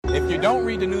If you don't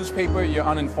read the newspaper, you're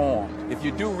uninformed. If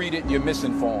you do read it, you're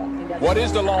misinformed. What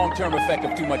is the long-term effect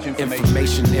of too much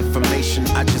information? Information,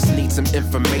 I just need some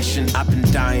information. I've been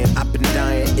dying.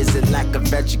 Is it lack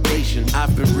of education?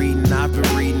 I've been reading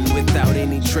without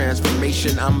any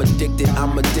transformation. I'm addicted.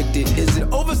 Is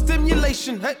it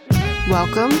overstimulation? Hey.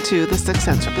 Welcome to the Sixth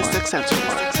Sense Report.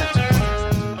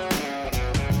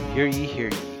 Hear ye,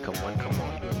 come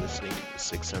on. You're listening to the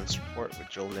Sixth Sense Report with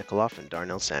Joel Nikoloff and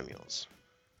Darnell Samuels.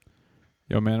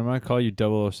 Yo, man, I'm going to call you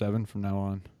 007 from now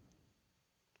on.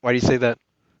 Why do you say that?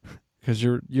 Because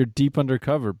you're deep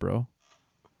undercover, bro.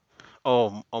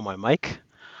 Oh, my mic?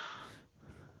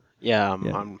 Yeah,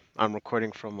 I'm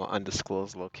recording from an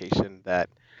undisclosed location that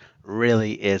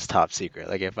really is top secret.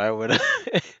 Like if I were to,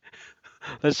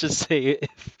 let's just say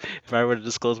if I were to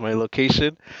disclose my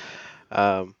location,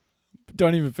 Don't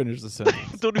even finish the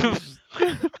sentence. don't even.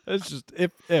 It's just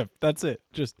if. That's it.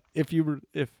 Just if.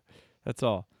 That's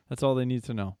all. That's all they need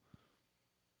to know.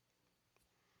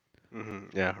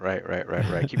 Yeah, right.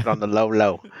 Keep it on the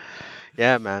low.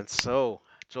 Yeah, man. So,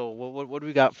 Joel, what do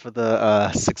we got for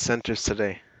the six centers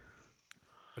today?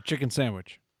 A chicken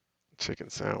sandwich. Chicken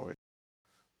sandwich.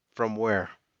 From where?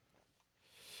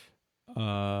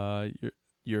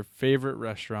 Your favorite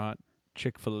restaurant,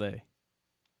 Chick-fil-A.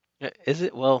 Is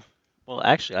it? Well,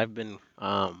 actually, I've been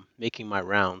making my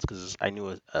rounds because I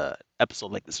knew a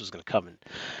episode like this was going to come and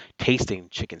tasting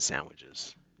chicken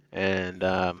sandwiches, and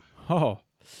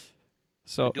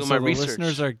So doing my the research.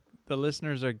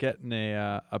 listeners are getting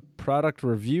a product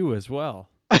review as well.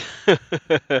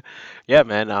 Yeah,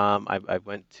 man. I've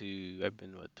been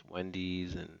with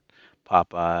Wendy's and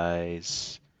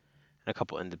Popeyes and a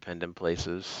couple independent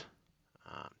places,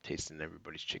 tasting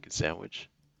everybody's chicken sandwich.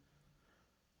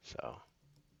 So,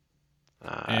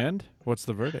 And what's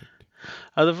the verdict?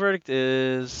 the verdict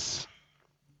is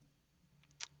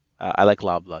I like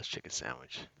Loblaws chicken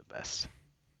sandwich the best.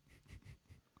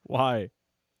 Why?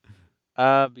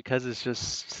 Because it's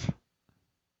just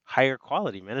higher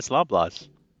quality, man. It's Loblaws.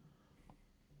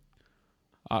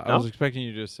 I was No? expecting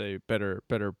you to say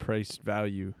better price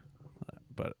value,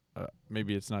 but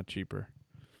maybe it's not cheaper.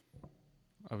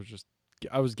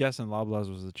 I was guessing Loblaws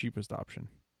was the cheapest option,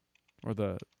 or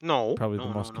probably the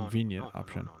most convenient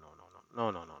option.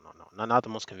 No, not the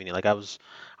most convenient. Like I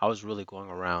was really going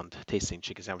around tasting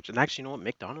chicken sandwich. And actually, you know what?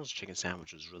 McDonald's chicken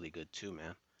sandwich was really good too,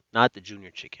 man. Not the junior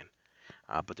chicken,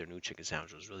 but their new chicken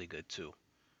sandwich was really good too.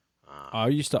 I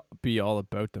used to be all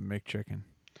about the McChicken.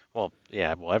 Well,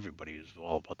 yeah, well everybody was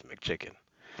all about the McChicken.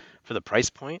 For the price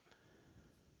point,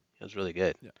 it was really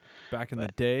good. Yeah. Back in the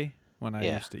But day when I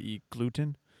yeah, used to eat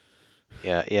gluten.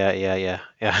 yeah.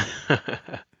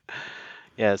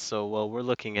 Yeah, so well, we're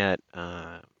looking at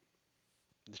the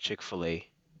Chick-fil-A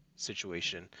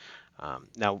situation.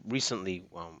 Now, recently,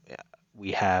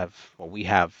 we have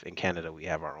in Canada, we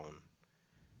have our own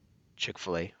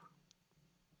Chick-fil-A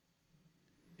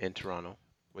in Toronto,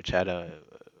 which had a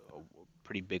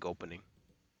pretty big opening.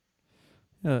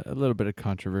 A little bit of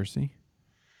controversy.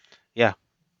 Yeah,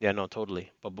 yeah, no,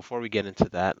 totally. But before we get into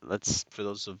that, let's for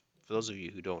those of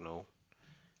you who don't know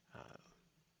uh,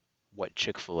 what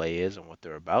Chick-fil-A is and what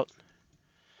they're about,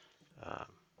 uh,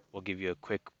 we'll give you a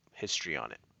quick history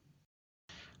on it.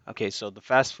 Okay, so the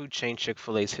fast food chain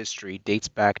Chick-fil-A's history dates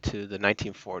back to the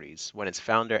 1940s when its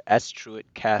founder S. Truett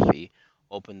Cathy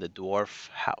opened the Dwarf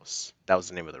House. That was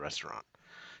the name of the restaurant.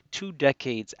 2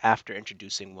 decades after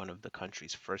introducing one of the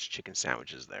country's first chicken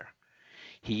sandwiches there.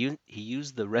 He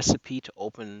used the recipe to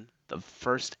open the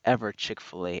first ever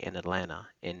Chick-fil-A in Atlanta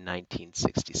in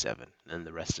 1967, and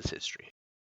the rest is history.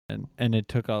 And it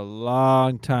took a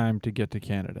long time to get to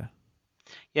Canada.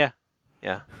 Yeah,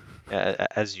 yeah,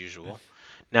 as usual.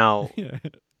 Now, Yeah.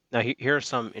 here are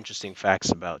some interesting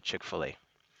facts about Chick-fil-A.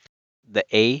 The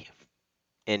A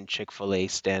in Chick-fil-A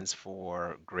stands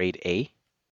for grade A.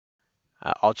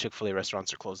 All Chick-fil-A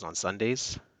restaurants are closed on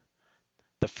Sundays.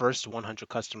 The first 100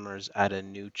 customers at a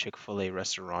new Chick-fil-A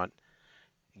restaurant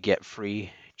get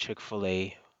free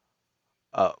Chick-fil-A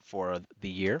for the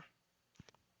year.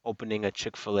 Opening a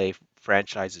Chick-fil-A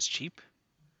franchise is cheap.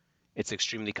 It's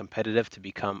extremely competitive to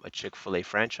become a Chick-fil-A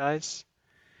franchise.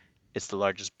 It's the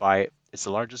largest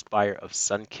buyer of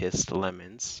sun-kissed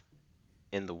lemons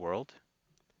in the world.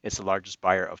 It's the largest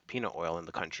buyer of peanut oil in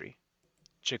the country.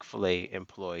 Chick-fil-A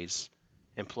employees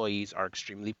are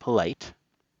extremely polite.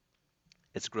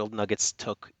 Its grilled nuggets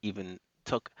took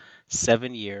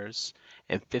 7 years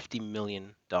and $50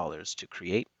 million to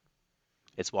create.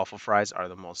 Its waffle fries are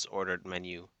the most ordered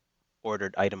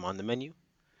item on the menu.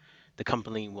 The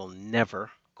company will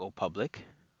never go public.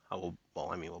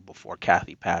 Before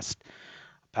Kathy passed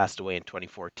passed away in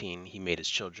 2014, he made his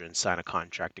children sign a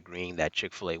contract agreeing that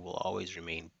Chick-fil-A will always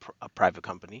remain a private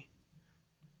company.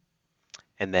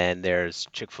 And then there's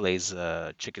Chick-fil-A's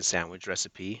chicken sandwich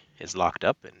recipe is locked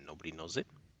up and nobody knows it.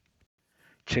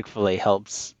 Chick-fil-A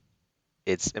helps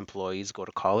its employees go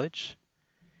to college.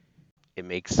 It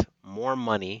makes more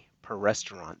money per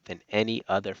restaurant than any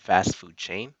other fast food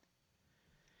chain.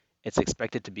 It's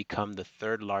expected to become the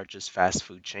third largest fast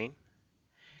food chain,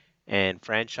 and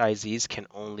franchisees can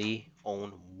only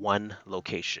own one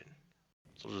location.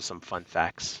 So those are some fun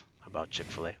facts about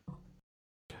Chick-fil-A.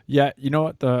 Yeah, you know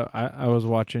what? I was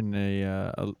watching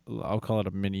I'll call it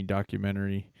a mini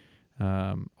documentary.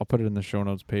 I'll put it in the show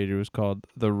notes page. It was called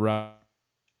 "The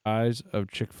Rise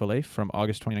of Chick-fil-A" from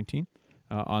August 2019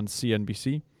 on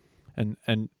CNBC.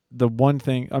 And the one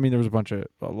thing, I mean, there was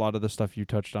a lot of the stuff you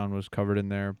touched on was covered in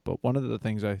there, but one of the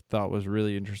things I thought was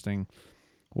really interesting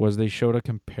was they showed a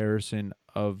comparison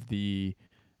of the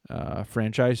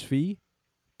franchise fee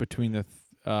between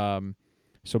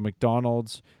so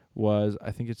McDonald's was,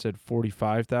 I think it said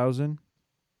 45,000,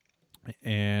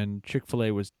 and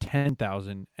Chick-fil-A was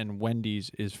 10,000, and Wendy's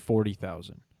is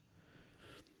 40,000.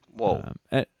 Whoa.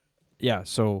 Yeah,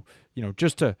 so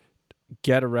just to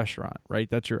get a restaurant, right?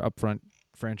 That's your upfront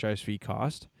franchise fee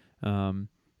cost. And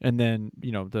then,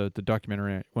 the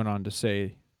documentary went on to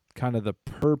say kind of the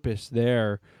purpose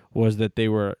there was that they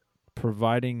were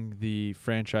providing the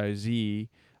franchisee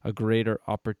a greater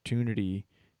opportunity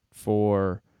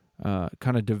for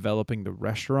kind of developing the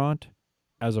restaurant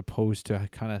as opposed to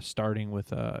kind of starting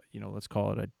with let's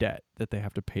call it a debt that they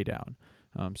have to pay down.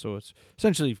 So it's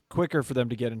essentially quicker for them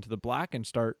to get into the black and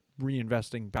start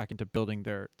reinvesting back into building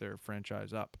their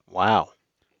franchise up. Wow.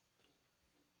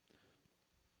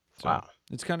 So Wow.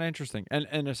 it's kind of interesting.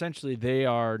 And essentially they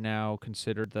are now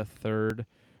considered the third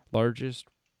largest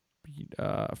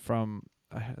from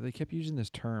they kept using this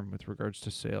term with regards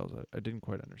to sales. I didn't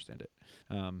quite understand it.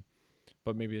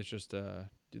 But maybe it's just the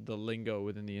lingo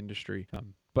within the industry.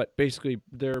 But basically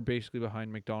they're basically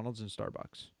behind McDonald's and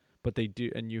Starbucks. But they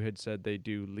do, and you had said they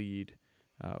do lead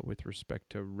with respect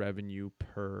to revenue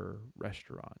per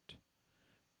restaurant.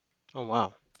 Oh,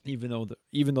 wow. Even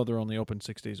though they're only open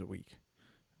 6 days a week.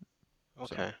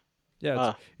 Okay. So, yeah,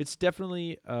 Wow. it's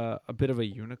definitely a bit of a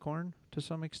unicorn to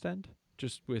some extent,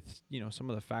 just with some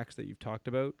of the facts that you've talked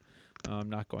about,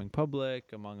 not going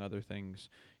public, among other things.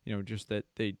 Just that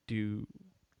they do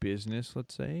business,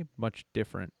 let's say, much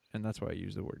different, and that's why I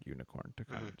use the word unicorn to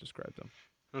kind of describe them.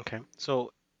 Okay.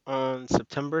 So on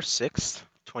September 6th,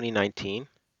 2019,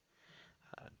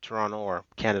 Toronto or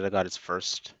Canada got its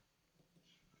first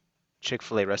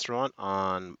Chick-fil-A restaurant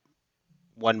on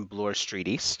 1 Bloor Street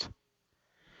East.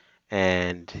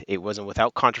 And it wasn't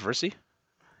without controversy,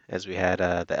 as we had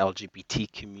the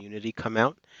LGBT community come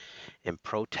out and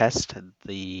protest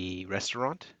the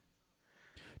restaurant.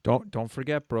 Don't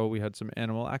forget, bro. We had some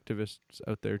animal activists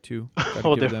out there too. Got to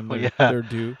Oh, give them oh, yeah, their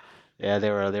due. yeah, they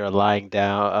were lying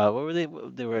down. What were they?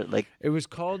 They were like, It was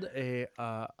called a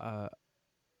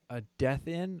death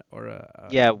in or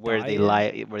yeah, a where die they in.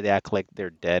 lie, where they act like they're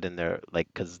dead and they're like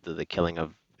because the killing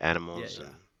of Yeah, animals yeah.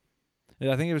 and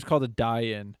Yeah, I think it was called a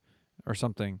die-in or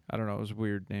something. I don't know. It was a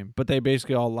weird name, but they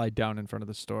basically all lied down in front of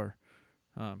the store,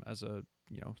 as a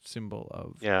symbol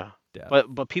of yeah. death. But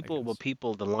I people, guess.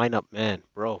 the lineup, man,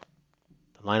 bro,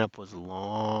 the lineup was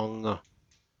long.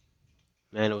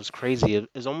 Man, it was crazy.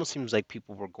 It almost seems like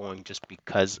people were going just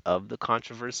because of the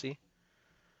controversy.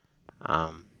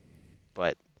 Um,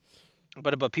 but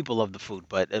but people love the food.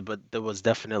 But there was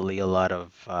definitely a lot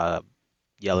of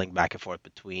yelling back and forth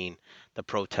between the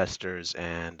protesters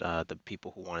and the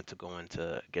people who wanted to go in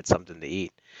to get something to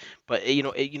eat. But you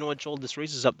know what, Joel, this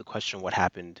raises up the question: what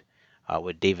happened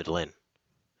with David Lynn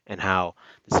and how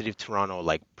the city of Toronto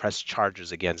like pressed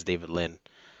charges against David Lynn.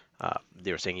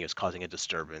 They were saying he was causing a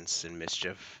disturbance and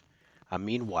mischief.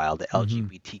 Meanwhile, the Mm-hmm.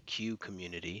 LGBTQ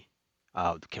community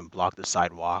can block the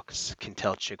sidewalks, can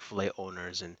tell Chick-fil-A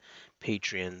owners and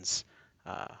patrons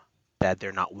uh, that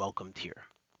they're not welcomed here.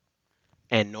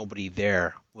 And nobody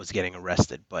there was getting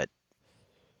arrested, but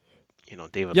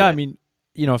David Yeah, I Lynn. mean,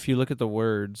 if you look at the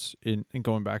words in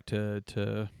going back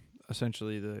to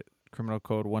essentially the Criminal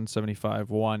Code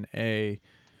 175(1)(a),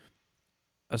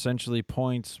 essentially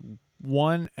points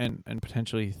 1 and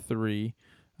potentially 3.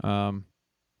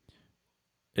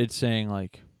 It's saying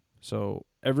like, so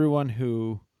everyone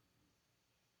who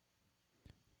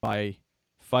by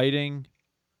fighting,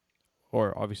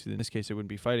 or obviously in this case it wouldn't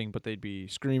be fighting, but they'd be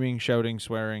screaming, shouting,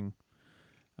 swearing,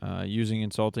 using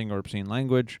insulting or obscene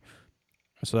language.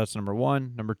 So that's number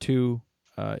 1. Number 2,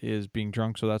 is being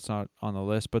drunk, so that's not on the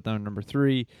list. But then number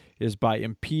 3 is by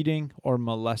impeding or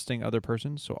molesting other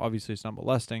persons. So obviously it's not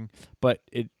molesting, but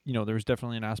there's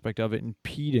definitely an aspect of it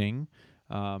impeding,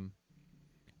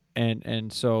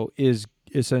 and so is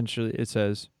essentially it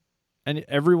says, and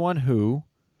everyone who,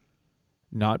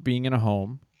 not being in a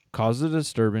home, causes a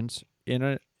disturbance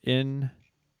in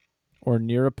or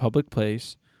near a public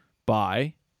place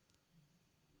by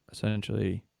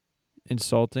essentially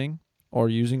insulting or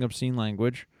using obscene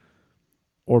language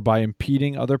or by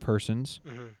impeding other persons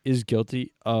Hmm. is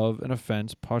guilty of an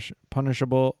offense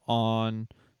punishable on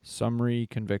summary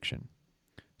conviction.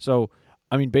 So,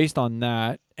 I mean, based on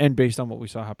that and based on what we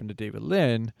saw happen to David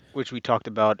Lynn, Which we talked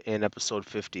about in episode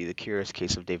 50, the curious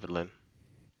case of David Lynn.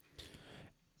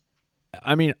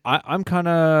 I mean, I'm kind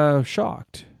of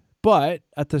shocked. But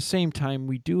at the same time,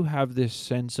 we do have this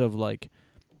sense of like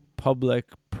public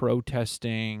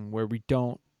protesting where we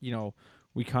don't,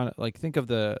 we kind of like think of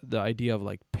the idea of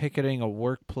like picketing a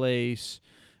workplace,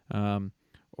 um,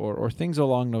 or things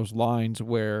along those lines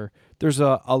where there's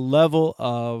a level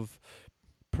of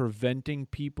preventing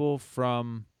people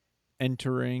from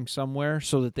entering somewhere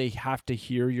so that they have to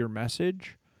hear your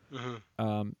message,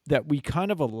 Hmm. that we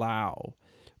kind of allow,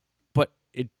 but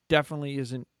it definitely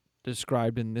isn't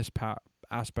described in this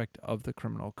aspect of the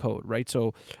criminal code, right?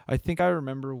 So I think I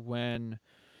remember when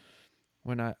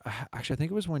I actually I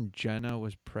think it was when Jenna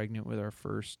was pregnant with our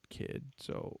first kid,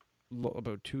 so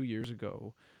about 2 years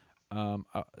ago.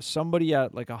 Somebody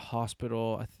at like a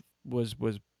hospital was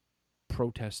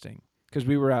protesting because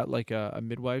we were at like a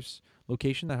midwife's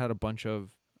location that had a bunch of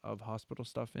hospital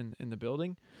stuff in the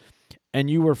building, and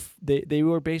they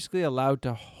were basically allowed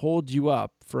to hold you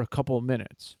up for a couple of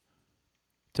minutes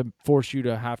to force you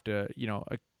to have to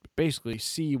basically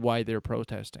see why they're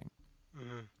protesting.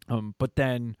 Hmm. But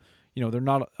then they're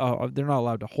not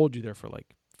allowed to hold you there for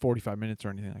like 45 minutes or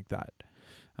anything like that.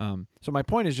 So my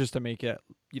point is just to make it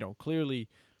clearly,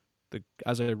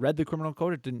 as I read the criminal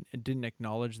code, it didn't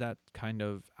acknowledge that kind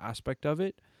of aspect of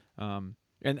it. And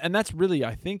that's really,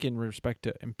 I think, in respect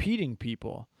to impeding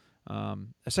people.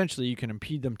 Essentially, you can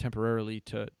impede them temporarily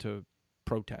to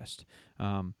protest.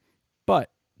 But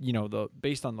the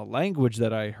based on the language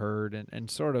that I heard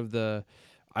and sort of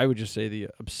I would just say the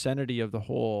obscenity of the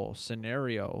whole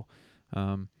scenario,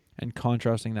 and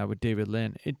contrasting that with David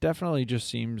Lynn, it definitely just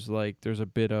seems like there's a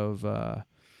bit of uh,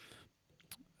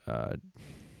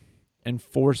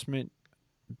 enforcement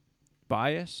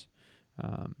bias.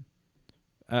 Um,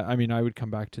 I mean, I would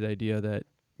come back to the idea that,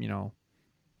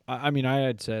 I mean, I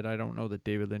had said I don't know that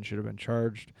David Lynn should have been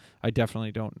charged. I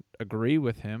definitely don't agree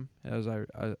with him, as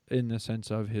in the sense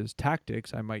of his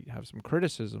tactics. I might have some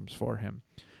criticisms for him,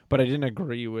 but I didn't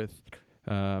agree with,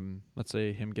 let's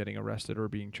say, him getting arrested or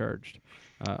being charged.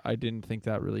 I didn't think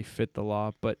that really fit the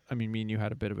law. But I mean, me and you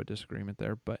had a bit of a disagreement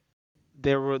there. But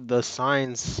There were the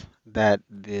signs that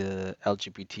the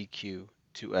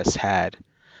LGBTQ2S had.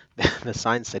 The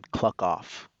sign said "cluck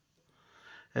off,"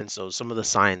 and so some of the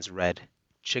signs read,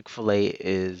 "Chick-fil-A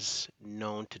is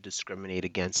known to discriminate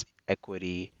against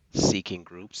equity-seeking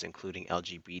groups, including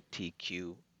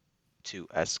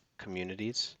LGBTQ2S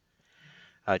communities.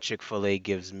 Chick-fil-A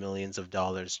gives millions of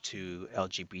dollars to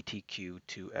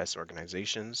LGBTQ2S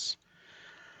organizations.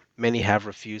 Many have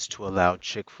refused to allow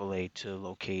Chick-fil-A to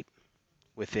locate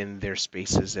within their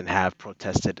spaces and have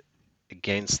protested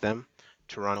against them.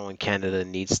 Toronto and Canada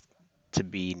needs to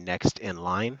be next in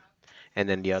line." And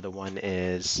then the other one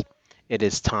is, "It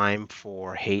is time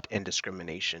for hate and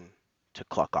discrimination to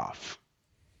cluck off."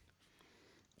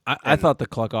 I And thought the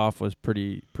cluck off was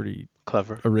pretty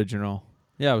clever. original.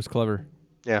 Yeah, it was clever.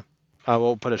 Yeah.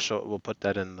 We'll put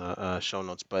that in the show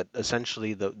notes. But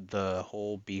essentially, the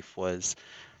whole beef was,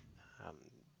 um,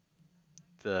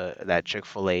 that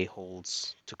Chick-fil-A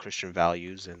holds to Christian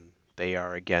values and they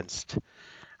are against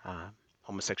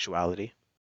homosexuality.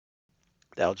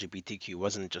 The LGBTQ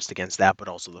wasn't just against that, but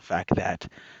also the fact that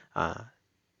uh,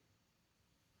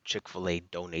 Chick-fil-A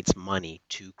donates money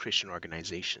to Christian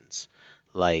organizations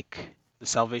like the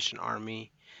Salvation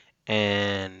Army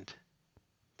and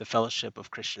the Fellowship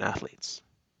of Christian Athletes.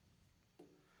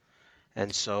 And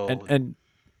And so, and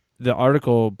the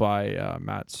article by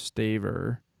Matt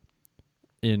Staver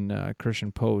in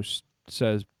Christian Post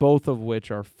says both of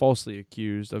which are falsely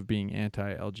accused of being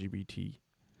anti-LGBT,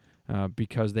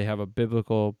 because they have a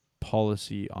biblical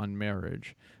policy on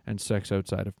marriage and sex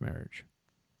outside of marriage.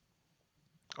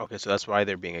 okay, so that's why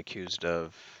they're being accused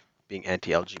of being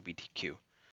anti-LGBTQ.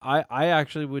 I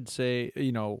actually would say,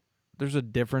 there's a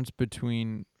difference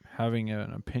between having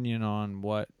an opinion on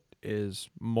what is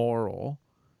moral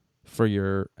for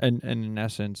your, and in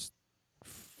essence,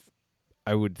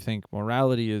 I would think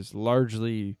morality is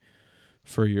largely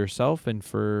for yourself and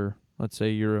for, let's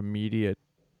say, your immediate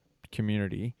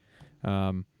community.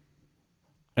 Um,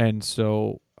 and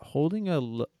so holding a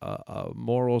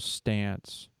moral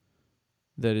stance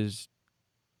that is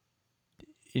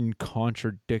in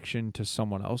contradiction to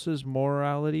someone else's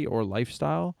morality or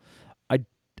lifestyle, I,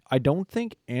 I don't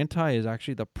think anti is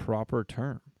actually the proper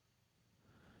term.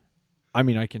 I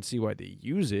mean, I can see why they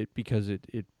use it because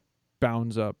it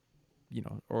bounds up,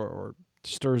 or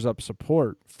stirs up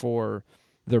support for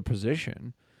their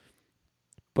position.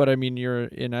 But I mean, you're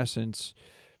in essence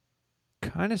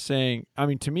kind of saying, I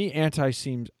mean, to me, anti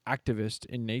seems activist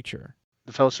in nature.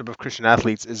 The Fellowship of Christian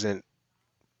Athletes isn't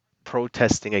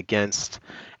protesting against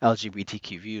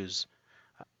LGBTQ views.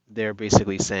 They're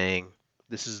basically saying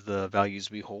this is the values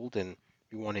we hold, and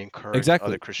we want to encourage other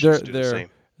Exactly. Christians They're to do the they're same.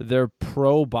 they're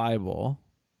pro Bible,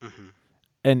 Hmm.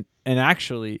 and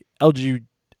actually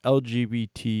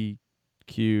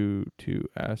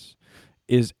LGBTQ2S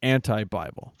is anti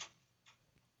Bible,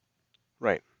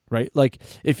 Right. right? Like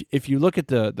if you look at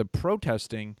the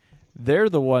protesting, they're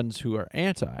the ones who are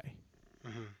anti,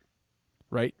 Hmm.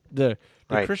 right? The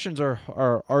Right. Christians are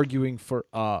arguing for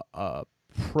a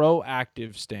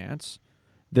proactive stance.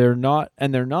 They're not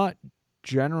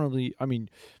generally. I mean,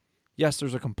 yes,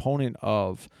 there's a component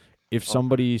of if Okay.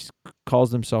 somebody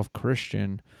calls themselves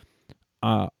Christian,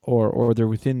 or they're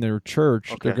within their church,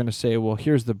 they're Okay. going to say, well,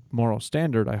 here's the moral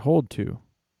standard I hold to.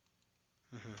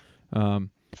 Hmm.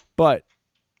 But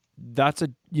that's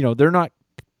they're not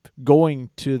going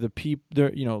to the people.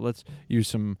 They're let's use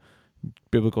some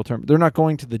biblical term. They're not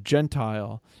going to the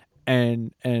Gentile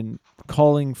and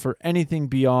calling for anything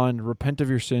beyond repent of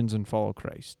your sins and follow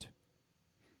Christ,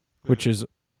 which Hmm. is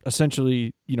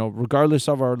essentially, regardless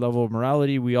of our level of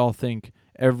morality, we all think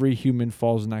every human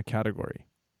falls in that category,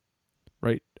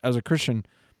 right? As a Christian,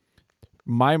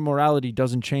 my morality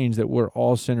doesn't change that we're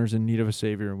all sinners in need of a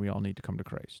savior and we all need to come to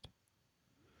Christ.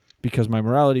 Because my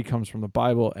morality comes from the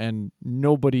Bible and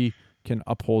nobody can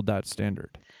uphold that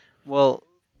standard. Well,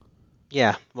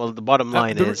 yeah. Well, The the bottom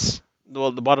line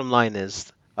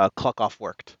is, Cluck Off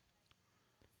worked.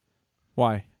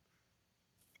 Why?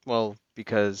 Well,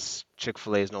 because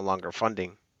Chick-fil-A is no longer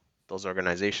funding those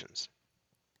organizations.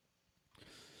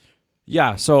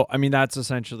 Yeah, so I mean that's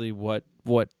essentially what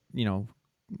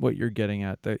you're getting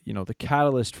at. The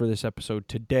catalyst for this episode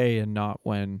today, and not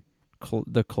when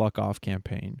the Cluck Off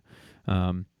campaign,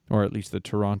 or at least the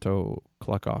Toronto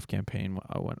Cluck Off campaign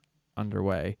went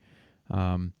underway,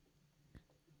 um,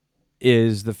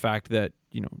 is the fact that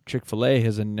Chick-fil-A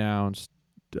has announced,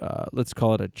 let's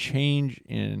call it a change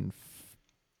in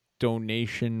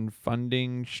donation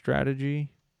funding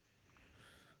strategy.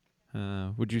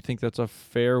 Would you think that's a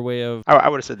fair way of I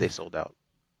would have said they sold out.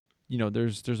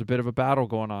 there's a bit of a battle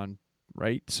going on,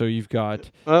 right? So you've got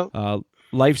Well, uh,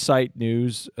 LifeSite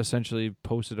News essentially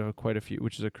posted quite a few,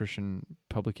 which is a Christian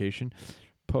publication,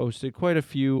 posted quite a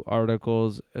few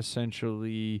articles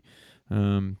essentially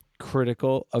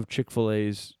critical of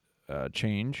Chick-fil-A's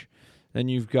change. Then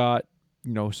you've got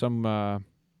some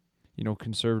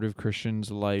conservative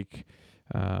Christians like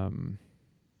um,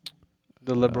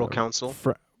 the Liberal uh, Council.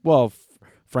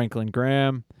 Franklin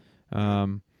Graham. Hmm.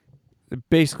 Um,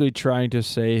 Basically trying to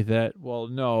say that, well,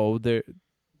 no,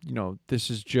 this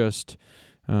is just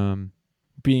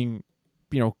being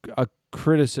a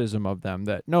criticism of them,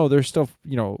 that no, they're still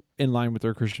in line with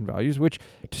their Christian values, which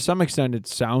to some extent it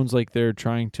sounds like they're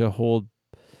trying to hold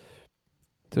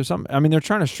to some. I mean, they're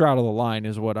trying to straddle the line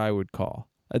is what I would call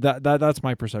that's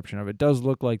my perception of it. It does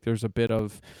look like there's a bit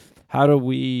of, how do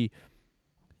we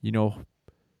you know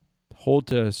hold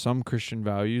to some Christian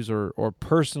values, or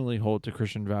personally hold to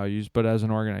Christian values, but as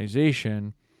an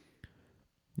organization,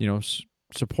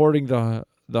 supporting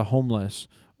the homeless,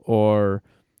 or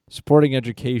supporting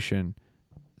education,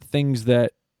 things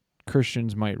that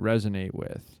Christians might resonate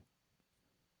with,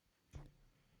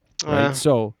 right? Uh,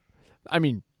 So, I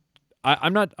mean,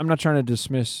 I'm not trying to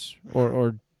dismiss mhm.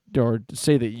 or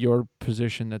say that your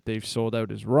position that they've sold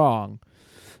out is wrong,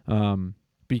 Yeah, but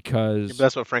because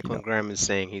that's what Franklin Graham is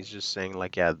saying. He's just saying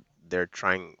like, yeah, they're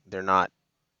not,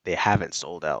 they haven't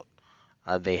sold out.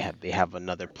 They have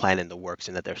another plan in the works,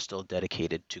 and that they're still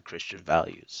dedicated to Christian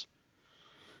values.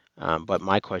 But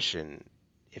my question,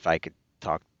 if I could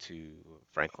talk to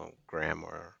Franklin Graham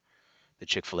or the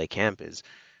Chick-fil-A camp, is,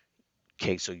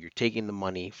 okay, so you're taking the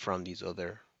money from these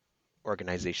other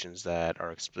organizations that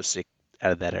are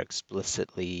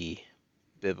explicitly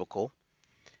biblical.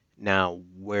 Now,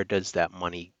 where does that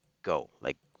money go?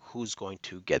 Like, who's going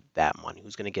to get that money?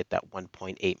 Who's going to get that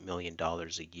 $1.8 million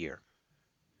a year,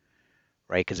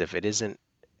 right? Because if it isn't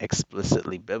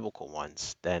explicitly biblical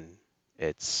ones, then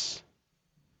it's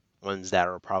ones that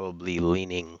are probably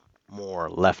leaning more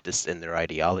leftist in their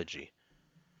ideology.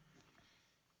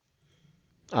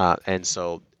 And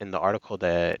so in the article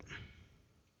that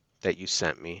you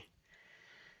sent me,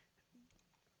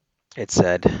 it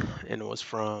said, and it was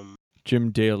from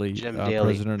Jim Daly, Jim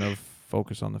Daly. president of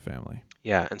Focus on the Family.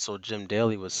 Yeah, and so Jim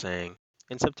Daly was saying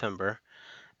in September,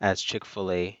 as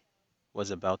Chick-fil-A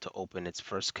was about to open its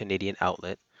first Canadian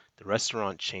outlet, the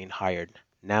restaurant chain hired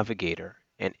Navigator,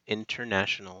 an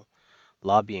international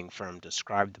lobbying firm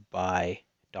described by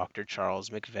Dr. Charles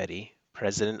McVety,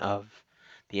 president of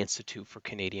the Institute for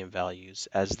Canadian Values,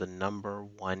 as the number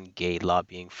one gay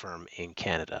lobbying firm in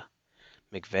Canada.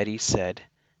 McVety said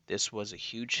this was a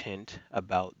huge hint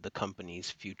about the company's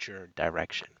future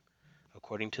direction.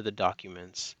 According to the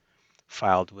documents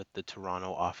filed with the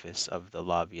Toronto office of the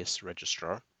lobbyist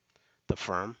registrar, the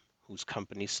firm, whose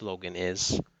company slogan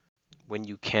is "When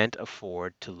you can't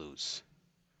afford to lose,"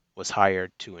 was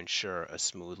hired to ensure a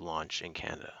smooth launch in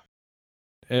Canada.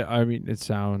 I mean, it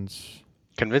sounds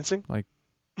Convincing? like.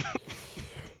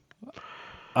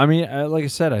 I mean, like I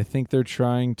said, I think they're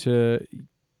trying to,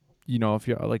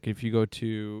 if you go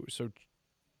to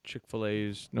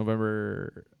Chick-fil-A's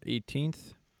November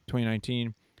 18th,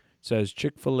 2019 says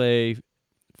Chick-fil-A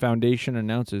Foundation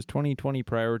announces 2020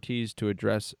 priorities to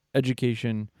address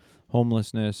education,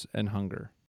 homelessness, and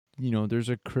hunger. There's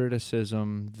a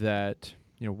criticism that,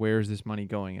 where is this money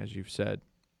going, as you've said.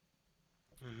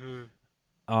 Mm-hmm.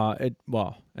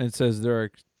 And it says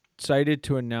they're excited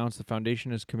to announce the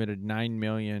foundation has committed $9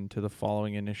 million to the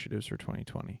following initiatives for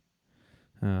 2020.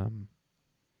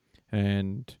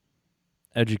 And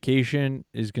education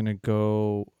is going to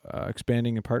go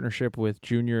expanding a partnership with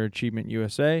Junior Achievement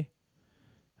USA.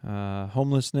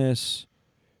 Homelessness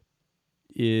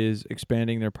is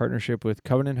expanding their partnership with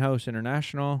Covenant House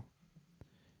International.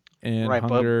 And Right,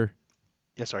 but hunger.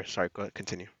 yeah, sorry. Go ahead,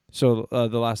 continue. So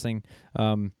the last thing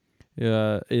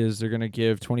is they're going to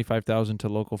give $25,000 to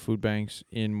local food banks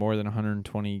in more than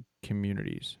 120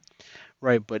 communities.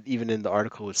 Right, but even in the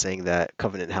article, it's saying that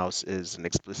Covenant House is an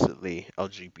explicitly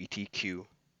LGBTQ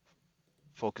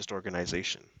focused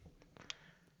organization.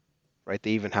 Right,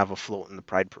 they even have a float in the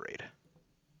Pride Parade,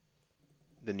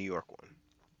 the New York one.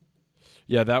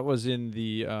 Yeah, that was in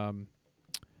the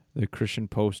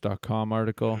ChristianPost.com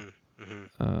article.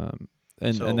 Mm-hmm, mm-hmm.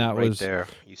 And So that right was, there,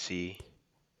 you see.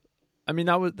 I mean,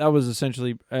 that was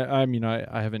essentially. I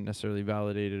haven't necessarily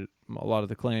validated a lot of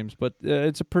the claims, but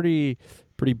it's a pretty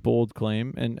bold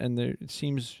claim, and there it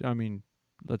seems. I mean,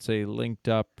 let's say linked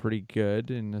up pretty good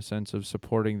in the sense of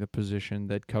supporting the position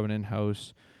that Covenant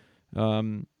House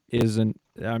isn't.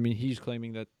 I mean, he's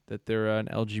claiming that they're an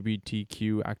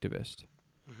LGBTQ activist,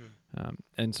 Mm-hmm.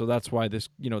 and so that's why this.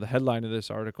 The headline of this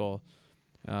article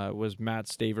was Matt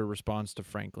Staver responds to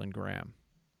Franklin Graham.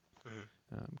 Mm-hmm.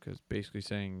 Because basically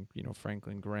saying,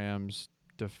 Franklin Graham's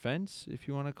defense, if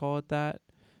you want to call it that,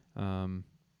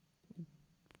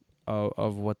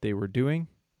 of what they were doing,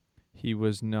 he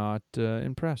was not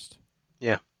impressed.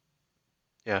 Yeah,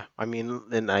 yeah. I mean,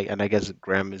 and I guess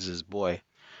Graham is his boy.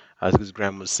 Because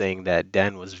Graham was saying that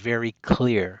Dan was very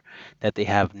clear that they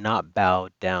have not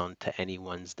bowed down to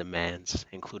anyone's demands,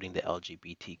 including the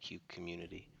LGBTQ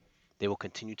community. They will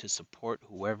continue to support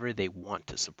whoever they want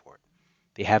to support.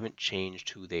 They haven't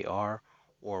changed who they are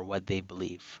or what they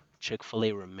believe.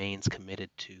 Chick-fil-A remains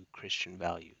committed to Christian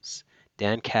values.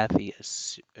 Dan Cathy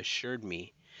assured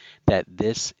me that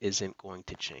this isn't going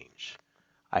to change.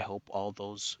 I hope all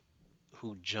those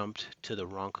who jumped to the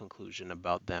wrong conclusion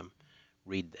about them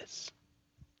read this.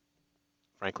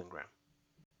 Franklin Graham.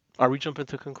 Are we jumping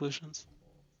to conclusions?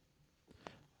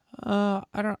 I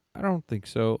don't think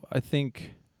so. I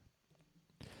think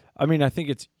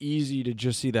it's easy to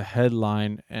just see the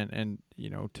headline and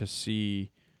to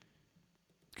see,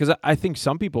 because I think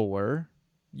some people were,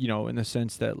 in the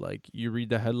sense that, like, you read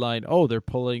the headline, oh, they're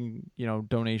pulling,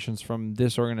 donations from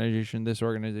this organization, and this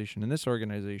organization,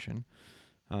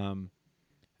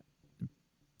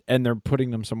 and they're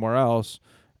putting them somewhere else,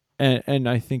 and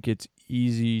I think it's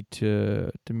easy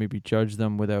to maybe judge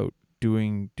them without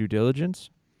doing due diligence.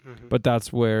 Mm-hmm. But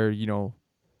that's where,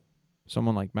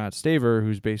 someone like Matt Staver,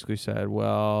 who's basically said,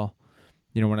 well,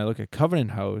 when I look at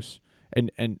Covenant House,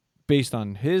 and based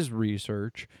on his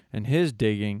research and his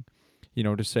digging,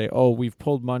 to say, oh, we've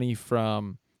pulled money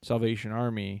from Salvation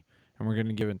Army and we're going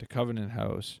to give it to Covenant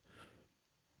House.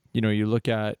 You look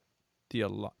at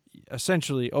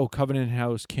essentially, oh, Covenant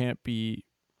House can't be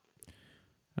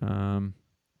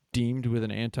deemed with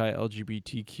an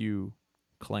anti-LGBTQ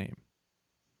claim.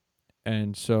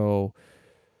 And so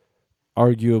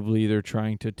arguably they're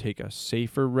trying to take a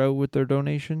safer route with their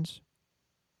donations.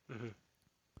 Hmm.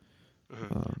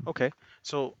 Um,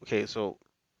 So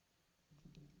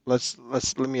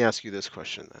let me ask you this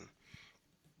question then.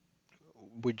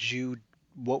 Would you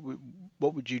what would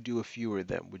what would you do if you were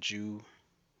them? Would you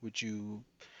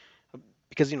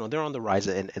because they're on the rise,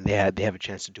 and they have a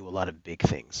chance to do a lot of big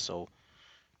things. So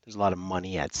there's a lot of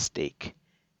money at stake.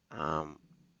 Um,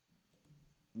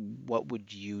 what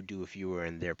would you do if you were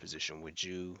in their position? Would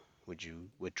you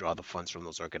withdraw the funds from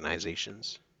those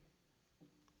organizations?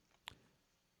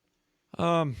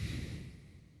 um,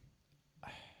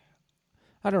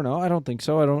 I don't know. I don't think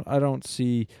so. I don't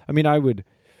see. I mean, I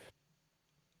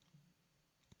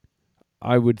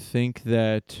would think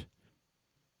that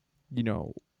you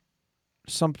know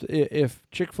if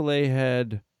Chick-fil-A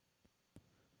had,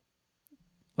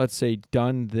 let's say,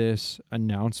 done this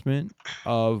announcement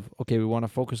of, okay, we want to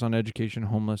focus on education,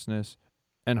 homelessness,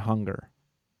 and hunger,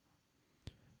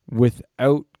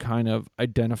 without kind of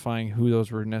identifying who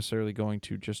those were necessarily going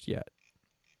to just yet.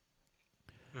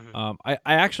 Hmm. I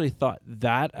actually thought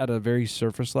that at a very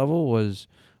surface level was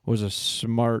a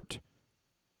smart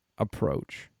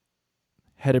approach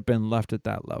had it been left at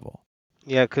that level.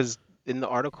 Yeah, because in the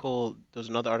article, there's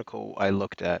another article I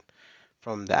looked at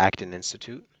from the Acton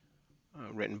Institute,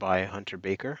 written by Hunter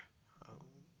Baker.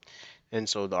 And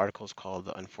so the article is called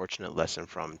The Unfortunate Lesson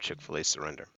from Chick-fil-A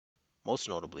Surrender. Most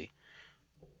notably,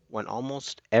 when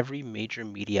almost every major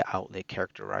media outlet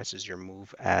characterizes your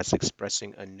move as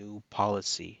expressing a new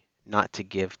policy not to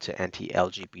give to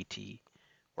anti-LGBT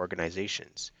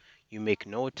organizations, you make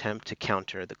no attempt to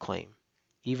counter the claim,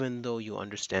 even though you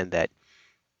understand that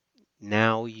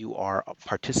now you are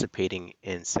participating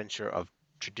in censure of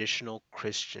traditional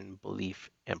Christian belief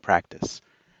and practice.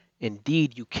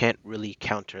 Indeed, you can't really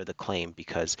counter the claim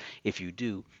because if you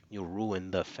do, you'll ruin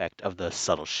the effect of the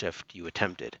subtle shift you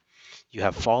attempted. You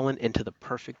have fallen into the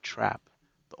perfect trap.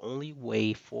 The only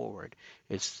way forward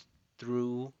is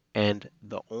through, and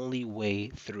the only way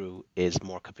through is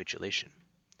more capitulation.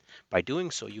 By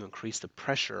doing so, you increase the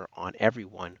pressure on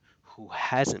everyone who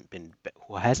hasn't bent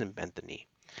the knee,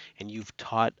 and you've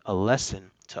taught a lesson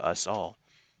to us all.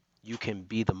 You can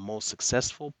be the most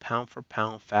successful pound for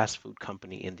pound fast food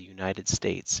company in the United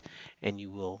States, and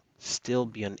you will still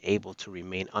be unable to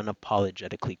remain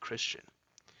unapologetically Christian.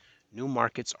 New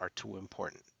markets are too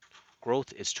important.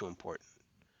 Growth is too important.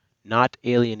 Not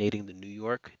alienating the New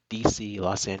York, DC,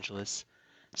 Los Angeles,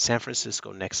 San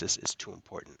Francisco nexus is too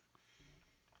important.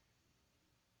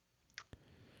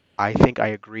 I think I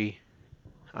agree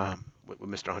with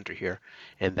Mr. Hunter here,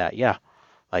 in that, yeah,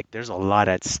 like there's a lot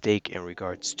at stake in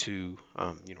regards to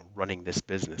running this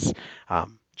business.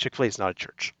 Chick-fil-A is not a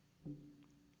church.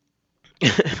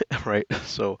 Right?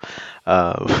 So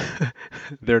um,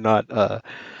 they're not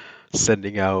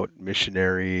sending out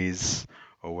missionaries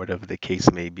or whatever the case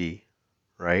may be,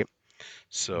 right?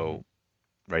 So,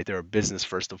 right, they're a business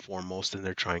first and foremost, and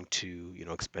they're trying to,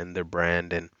 expand their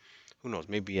brand, and who knows,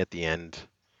 maybe at the end,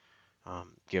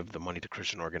 give the money to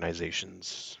Christian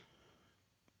organizations.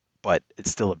 But it's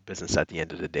still a business at the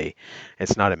end of the day.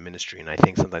 It's not a ministry, and I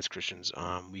think sometimes Christians,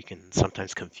 we can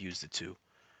sometimes confuse the two,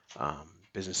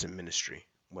 business and ministry.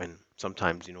 When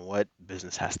sometimes, you know what,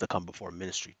 business has to come before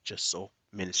ministry, just so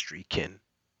ministry can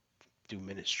do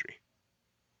ministry.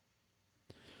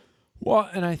 Well,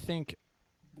 and I think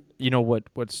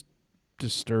what's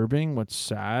disturbing, what's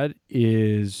sad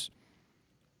is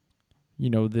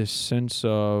this sense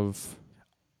of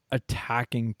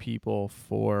attacking people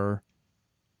for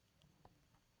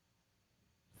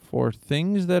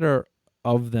things that are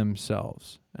of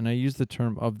themselves. And I use the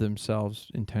term of themselves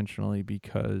intentionally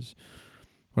because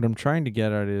what I'm trying to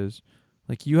get at is,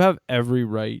 like, you have every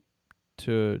right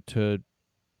to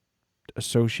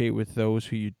associate with those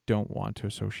who you don't want to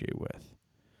associate with.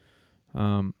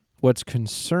 What's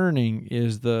concerning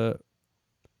is the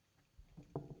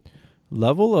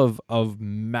level of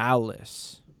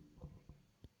malice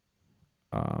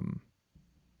um,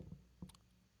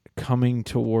 coming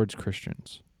towards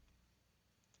Christians.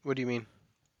 What do you mean?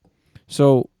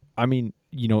 So, I mean,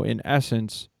 in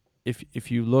essence,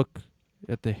 if you look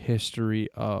at the history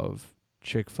of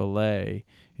Chick-fil-A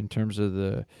in terms of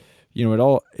it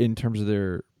all in terms of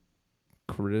their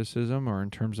criticism or in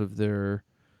terms of their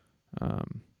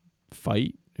um,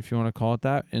 fight, if you want to call it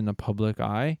that, in the public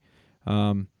eye,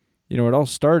 it all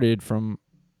started from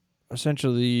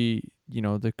essentially,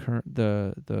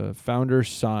 the founder's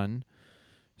son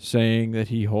saying that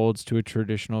he holds to a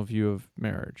traditional view of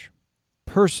marriage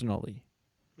personally,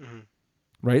 Hmm.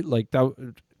 right? Like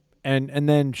that, and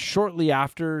then shortly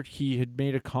after he had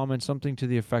made a comment, something to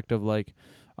the effect of like,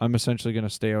 I'm essentially going to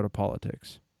stay out of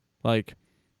politics. Like,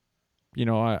 I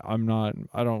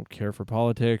don't care for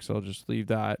politics. I'll just leave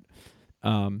that.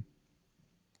 Um,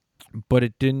 but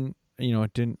it didn't,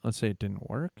 let's say it didn't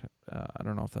work. I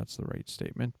don't know if that's the right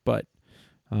statement, but,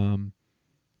 um,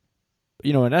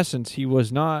 in essence, he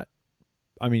was not,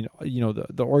 the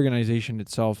organization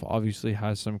itself obviously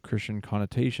has some Christian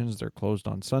connotations. They're closed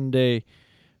on Sunday.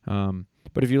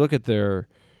 But if you look at their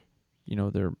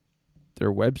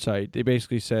website, they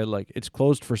basically said like it's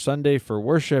closed for Sunday for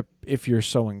worship if you're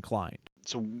so inclined.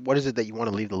 So what is it that you want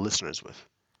to leave the listeners with?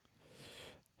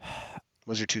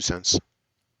 What's your 2 cents?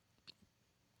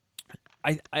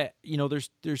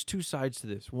 There's two sides to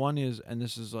this. One is, and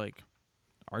this is like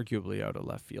arguably out of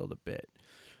left field a bit,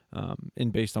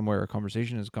 and based on where our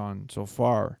conversation has gone so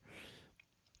far.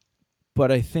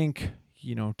 But I think,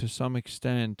 to some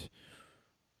extent,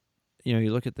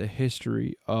 you look at the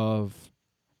history of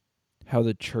how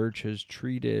the church has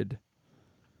treated,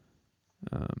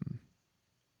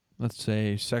 let's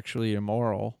say, sexually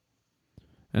immoral.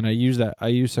 And I use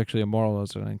sexually immoral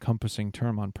as an encompassing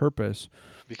term on purpose.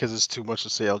 Because it's too much to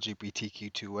say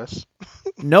LGBTQ2S?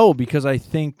 No, because I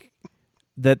think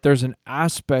that there's an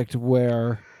aspect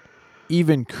where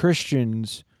even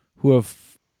Christians who have,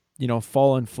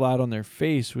 fallen flat on their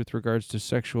face with regards to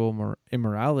sexual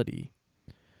immorality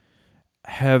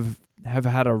have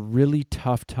had a really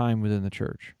tough time within the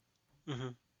church.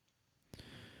 Mm-hmm.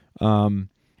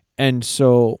 And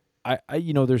so I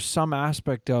there's some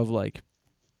aspect of like,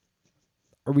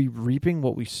 are we reaping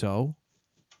what we sow?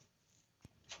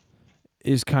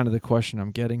 Is kind of the question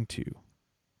I'm getting to.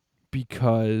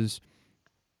 Because,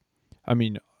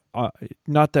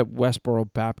 not that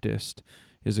Westboro Baptist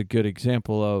is a good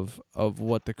example of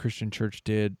what the Christian church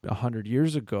did 100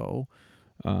 years ago,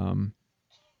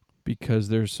 because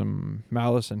there's some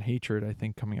malice and hatred, I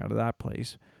think, coming out of that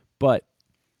place. But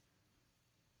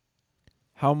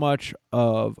how much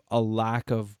of a lack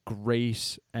of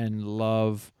grace and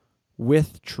love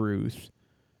with truth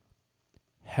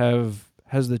has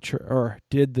the church, or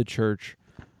did the church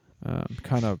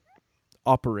kind of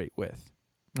operate with,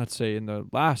 let's say, in the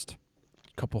last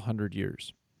couple hundred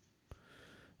years?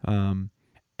 And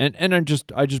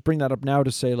I just bring that up now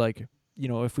to say, like,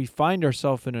 if we find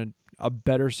ourselves in a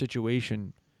better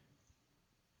situation,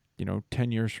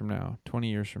 10 years from now, 20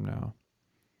 years from now,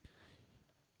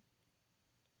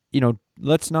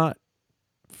 let's not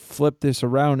flip this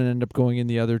around and end up going in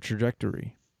the other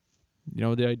trajectory.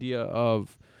 The idea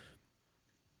of,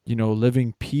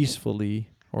 living peacefully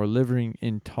or living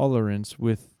in tolerance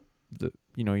with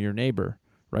your neighbor,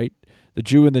 right? The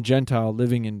Jew and the Gentile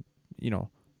living in,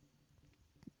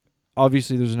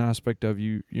 obviously there's an aspect of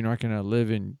you're not going to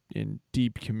live in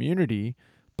deep community,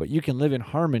 but you can live in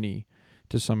harmony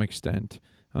to some extent,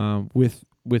 with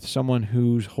someone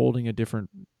who's holding a different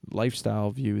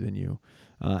lifestyle view than you.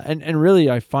 And really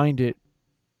I find it,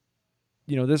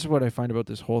 this is what I find about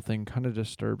this whole thing kind of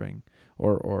disturbing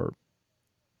or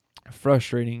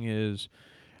frustrating, is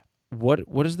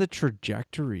what is the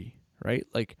trajectory, right?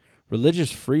 Like,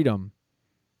 religious freedom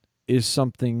is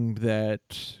something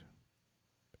that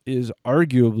is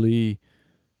arguably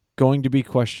going to be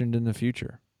questioned in the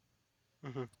future.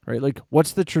 Mm-hmm. Right? Like,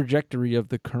 what's the trajectory of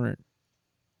the current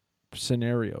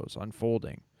scenarios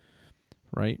unfolding,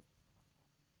 right?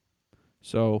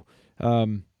 So,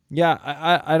 yeah,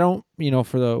 I don't,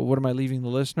 for the, what am I leaving the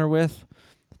listener with?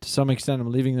 To some extent,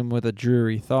 I'm leaving them with a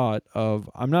dreary thought of,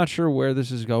 I'm not sure where this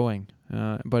is going,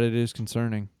 but it is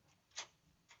concerning.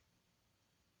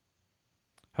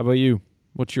 How about you?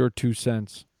 What's your 2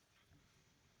 cents?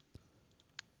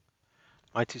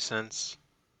 My 2 cents.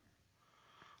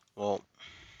 Well,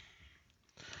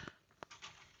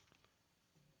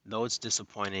 though it's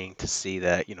disappointing to see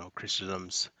that,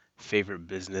 Christendom's favorite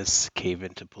business cave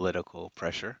into political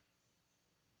pressure,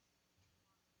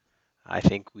 I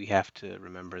think we have to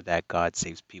remember that God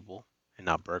saves people and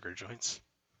not burger joints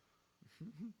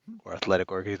or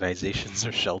athletic organizations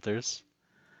or shelters.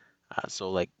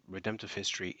 So, like, redemptive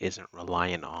history isn't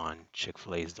reliant on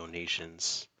Chick-fil-A's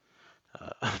donations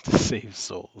to save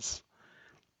souls,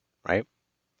 right?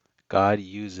 God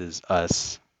uses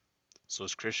us. So,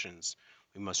 as Christians,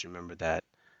 we must remember that,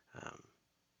 um,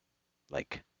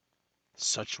 like,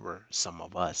 such were some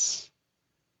of us,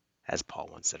 as Paul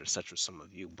once said, or such were some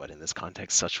of you, but in this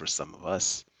context, such were some of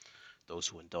us, those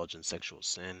who indulge in sexual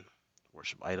sin,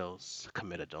 worship idols,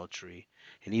 commit adultery,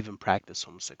 and even practice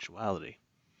homosexuality.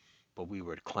 But we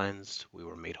were cleansed, we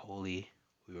were made holy,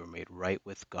 we were made right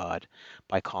with God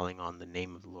by calling on the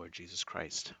name of the Lord Jesus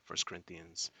Christ. 1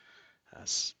 Corinthians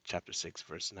chapter 6,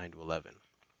 verse 9 to 11.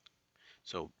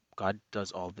 So God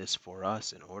does all this for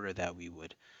us in order that we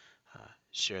would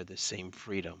share the same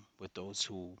freedom with those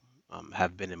who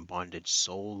have been in bondage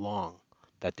so long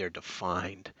that they're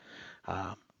defined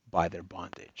uh, by their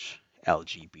bondage.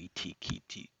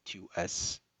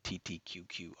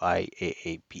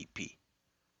 LGBTQSTTQQIAAPP,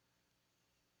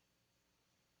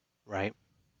 right?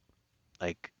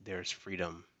 Like there's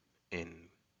freedom in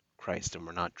Christ, and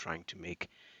we're not trying to make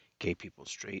gay people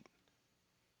straight.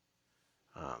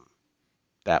 Um,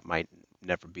 that might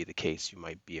never be the case. You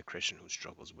might be a Christian who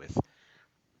struggles with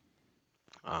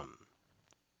um,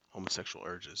 homosexual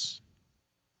urges,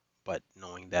 but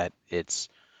knowing that it's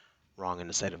wrong in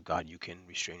the sight of God, you can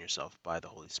restrain yourself by the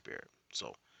Holy Spirit.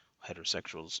 So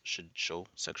heterosexuals should show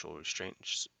sexual restraint,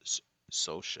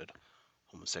 so should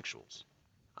homosexuals.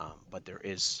 But there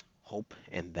is hope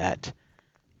in that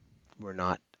we're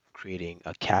not creating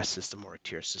a caste system or a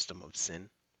tier system of sin.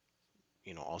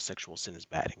 You know, all sexual sin is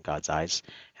bad in God's eyes.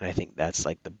 And I think that's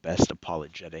like the best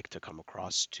apologetic to come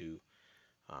across to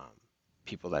um,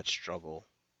 people that struggle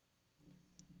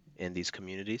in these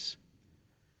communities,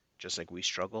 just like we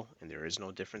struggle, and there is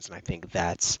no difference. And I think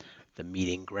that's the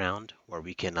meeting ground where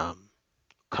we can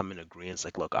come in agreement.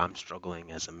 Like, look, I'm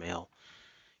struggling as a male,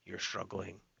 you're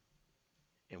struggling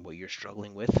in what you're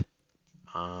struggling with.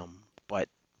 But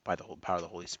by the whole power of the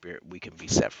Holy Spirit, we can be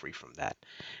set free from that.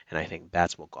 And I think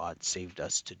that's what God saved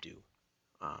us to do,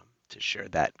 to share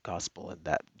that gospel and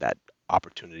that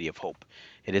opportunity of hope.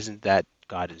 It isn't that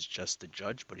God is just the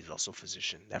judge, but He's also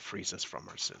physician that frees us from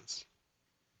our sins.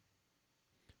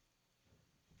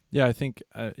 Yeah, I think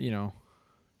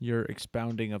your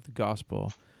expounding of the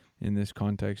gospel in this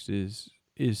context is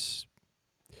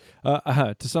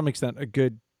to some extent a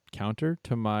good counter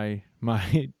to my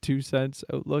 2 cents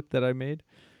outlook that I made,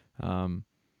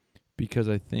 because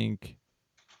I think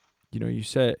you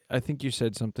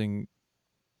said something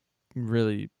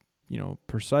really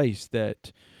precise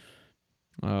that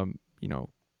um, you know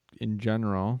in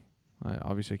general, I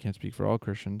obviously can't speak for all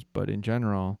Christians, but in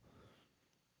general,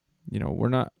 we're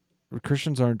not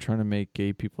Christians aren't trying to make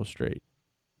gay people straight.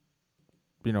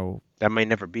 That might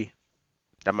never be.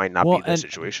 That might not be Well, the and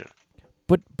situation.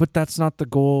 but that's not the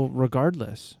goal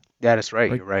regardless. Yeah, that's right.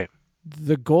 Like, You're right.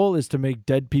 the goal is to make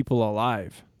dead people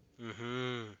alive.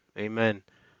 Amen.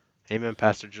 Amen,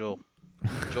 Pastor Joel.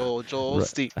 Joel Right.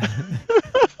 Osteen.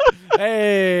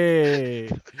 Hey.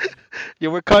 Yeah,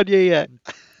 where Kanye at?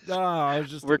 No, I was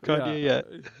just Where Kanye at?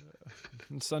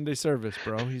 Sunday service,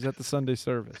 bro. He's at the Sunday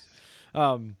service.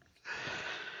 Um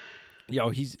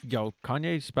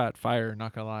Kanye spat fire,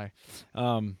 not gonna lie.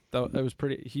 That was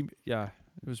pretty it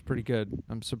was pretty good.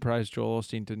 I'm surprised Joel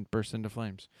Osteen didn't burst into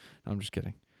flames. No, I'm just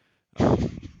kidding.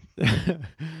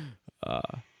 Uh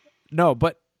no,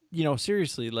 but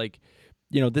seriously, like,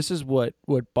 this is what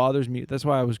bothers me. That's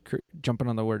why I was jumping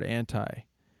on the word anti,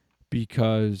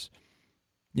 because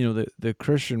the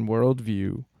Christian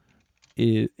worldview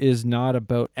is not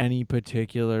about any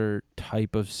particular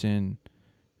type of sin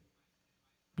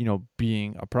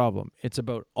being a problem. It's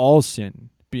about all sin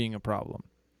being a problem.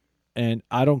 And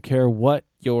I don't care what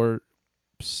your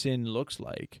sin looks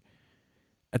like.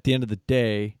 At the end of the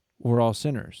day, we're all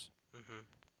sinners.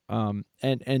 And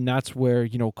that's where,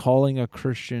 calling a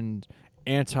Christian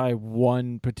anti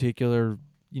one particular,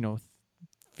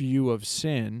 view of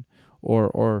sin,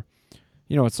 or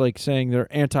it's like saying they're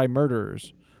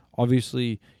anti-murderers.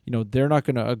 Obviously, they're not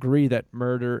going to agree that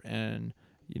murder and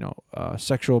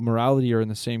sexual morality are in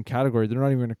the same category. They're not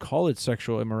even going to call it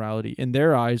sexual immorality. In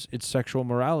their eyes, it's sexual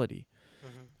morality.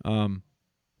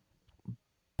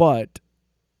 But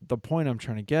the point I'm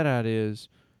trying to get at is,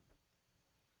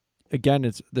 again,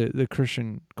 it's the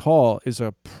Christian call is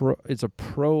it's a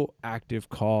proactive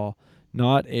call,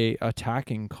 not a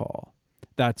attacking call.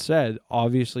 That said,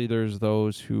 obviously there's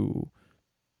those who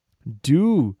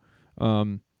do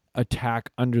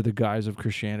attack under the guise of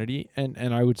Christianity, and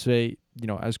I would say,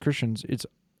 as Christians,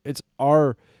 it's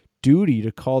our duty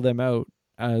to call them out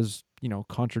as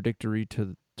contradictory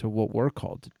to what we're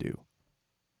called to do.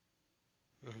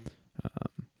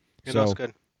 Yeah, So that's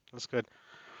good. That's good.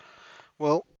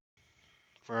 Well,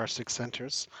 for our 6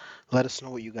 centers, let us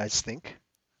know what you guys think.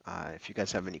 If you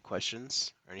guys have any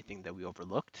questions or anything that we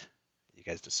overlooked, you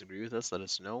guys disagree with us, let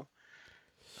us know.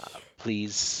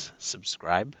 Please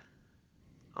subscribe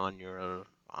on your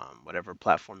whatever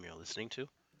platform you're listening to.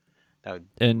 That would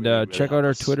and really, really check out help our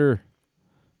us. Twitter.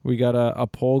 We got a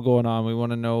poll going on. We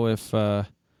want to know if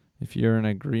you're in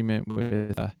agreement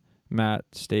with Matt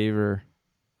Staver.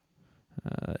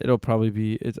 It'll probably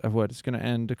be it's going to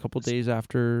end a couple days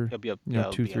after, It'll be up. Yeah,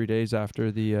 it'll 2-3 be up. days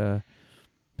after the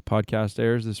podcast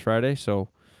airs this Friday. So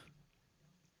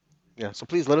Yeah, so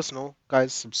please let us know,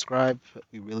 guys. Subscribe.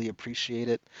 We really appreciate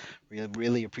it. We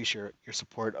really appreciate your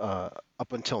support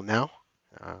up until now.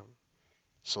 Um,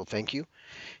 so thank you.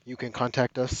 You can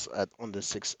contact us on the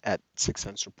Six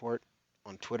Sense Report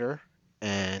on Twitter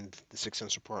and the Six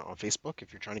Sense Report on Facebook.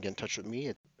 If you're trying to get in touch with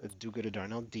me, it's Dogudda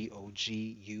Darnell,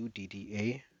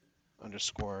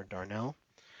 DOGUDDA_Darnell.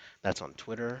 That's on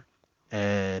Twitter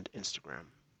and Instagram.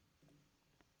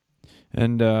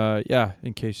 And yeah,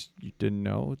 in case you didn't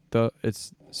know,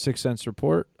 it's Six Sense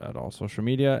Report at all social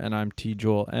media, and I'm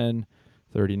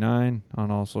TJoelN39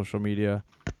 on all social media.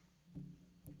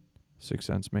 Six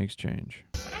Sense makes change.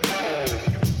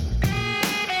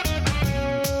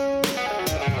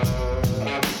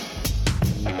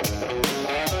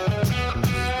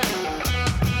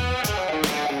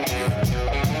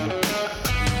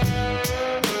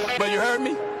 But you heard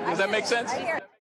me? Does that make sense?